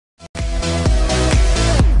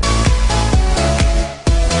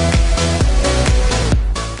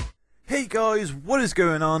guys, what is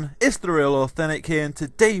going on? It's the Real Authentic here, and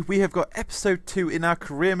today we have got episode 2 in our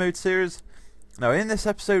career mode series. Now in this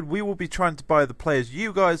episode we will be trying to buy the players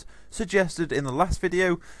you guys suggested in the last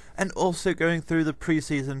video, and also going through the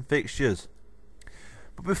pre-season fixtures.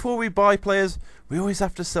 But before we buy players, we always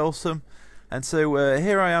have to sell some, and so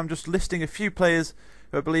here I am just listing a few players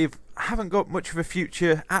who I believe haven't got much of a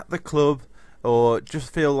future at the club, or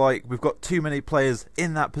just feel like we've got too many players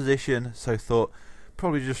in that position, so thought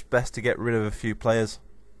probably just best to get rid of a few players.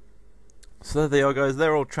 So there they are, guys,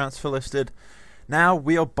 they're all transfer listed. Now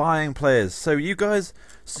we are buying players. So you guys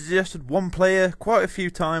suggested one player quite a few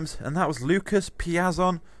times, and that was Lucas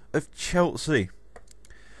Piazon of Chelsea.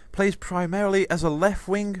 Plays primarily as a left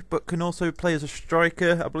wing, but can also play as a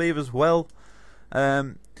striker, I believe, as well.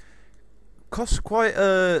 Costs quite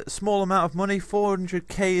a small amount of money,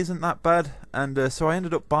 400k isn't that bad, and so I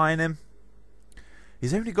ended up buying him.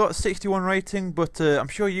 He's only got a 61 rating, but I'm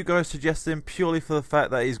sure you guys suggested him purely for the fact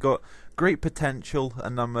that he's got great potential,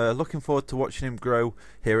 and I'm looking forward to watching him grow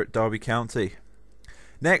here at Derby County.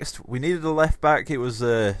 Next, we needed a left back. It was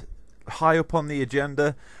high up on the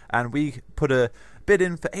agenda, and we put a bid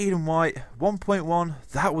in for Aiden White, 1.1.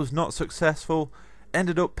 That was not successful.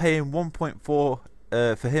 Ended up paying 1.4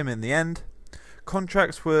 for him in the end.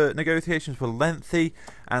 Negotiations were lengthy,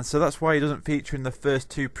 and so that's why he doesn't feature in the first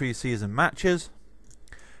 2 pre-season matches.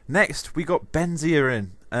 Next, we got Benzia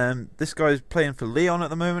in. This guy's playing for Lyon at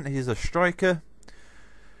the moment. He's a striker.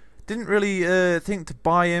 Didn't really think to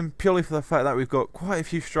buy him, purely for the fact that we've got quite a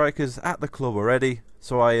few strikers at the club already.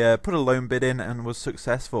 So I put a loan bid in and was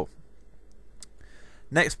successful.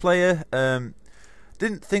 Next player,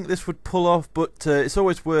 didn't think this would pull off, but it's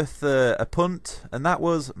always worth a punt, and that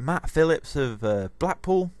was Matt Phillips of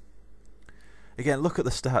Blackpool. Again, look at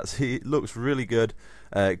the stats. He looks really good.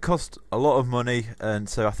 It cost a lot of money, and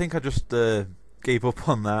so I think I just gave up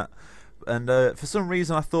on that. And for some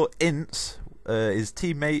reason I thought Ince, his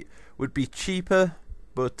teammate, would be cheaper,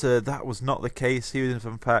 but that was not the case. He was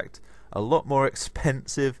in fact a lot more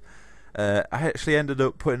expensive. I actually ended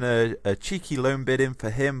up putting a cheeky loan bid in for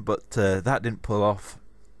him, but that didn't pull off.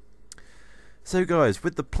 So guys,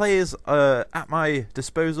 with the players at my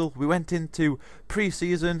disposal, we went into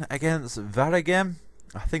pre-season against Varegem.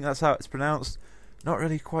 I think that's how it's pronounced. Not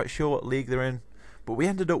really quite sure what league they're in, but we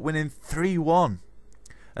ended up winning 3-1.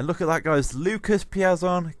 And look at that, guys, Lucas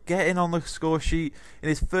Piazon getting on the score sheet in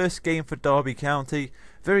his first game for Derby County.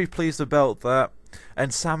 Very pleased about that.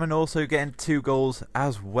 And Salmon also getting 2 goals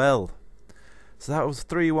as well. So that was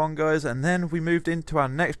 3-1, guys, and then we moved into our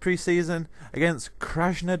next pre-season against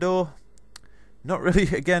Krasnodar. Not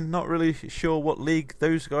really sure what league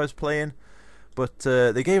those guys play in, but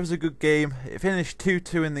they gave us a good game. It finished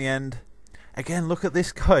 2-2 in the end. Again, look at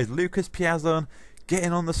this guy, Lucas Piazon,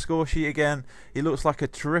 getting on the score sheet again. He looks like a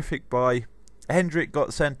terrific buy. Hendrick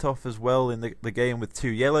got sent off as well in the game with 2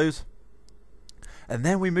 yellows. And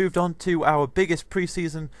then we moved on to our biggest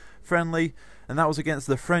pre-season friendly, and that was against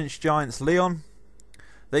the French giants Lyon.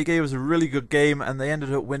 They gave us a really good game, and they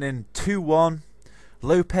ended up winning 2-1.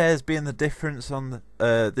 Lopez being the difference on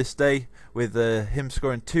this day, with him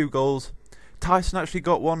scoring 2 goals. Tyson actually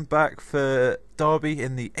got one back for Derby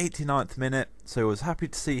in the 89th minute, so I was happy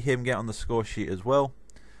to see him get on the score sheet as well.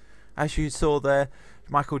 As you saw there,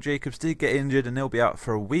 Michael Jacobs did get injured and he'll be out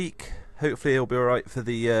for a week. Hopefully he'll be alright for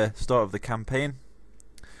the start of the campaign.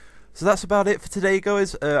 So that's about it for today,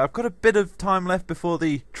 guys. I've got a bit of time left before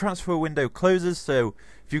the transfer window closes, so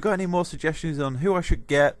if you've got any more suggestions on who I should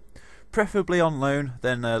get, preferably on loan,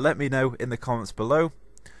 then let me know in the comments below.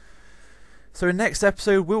 So in next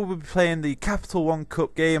episode we will be playing the Capital One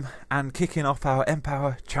Cup game and kicking off our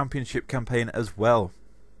Empower Championship campaign as well.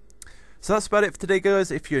 So that's about it for today,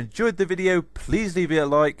 guys. If you enjoyed the video, please leave it a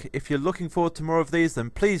like. If you're looking forward to more of these, then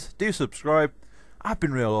please do subscribe. I've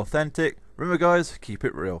been Real Authentic. Remember, guys, keep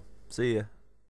it real. See ya.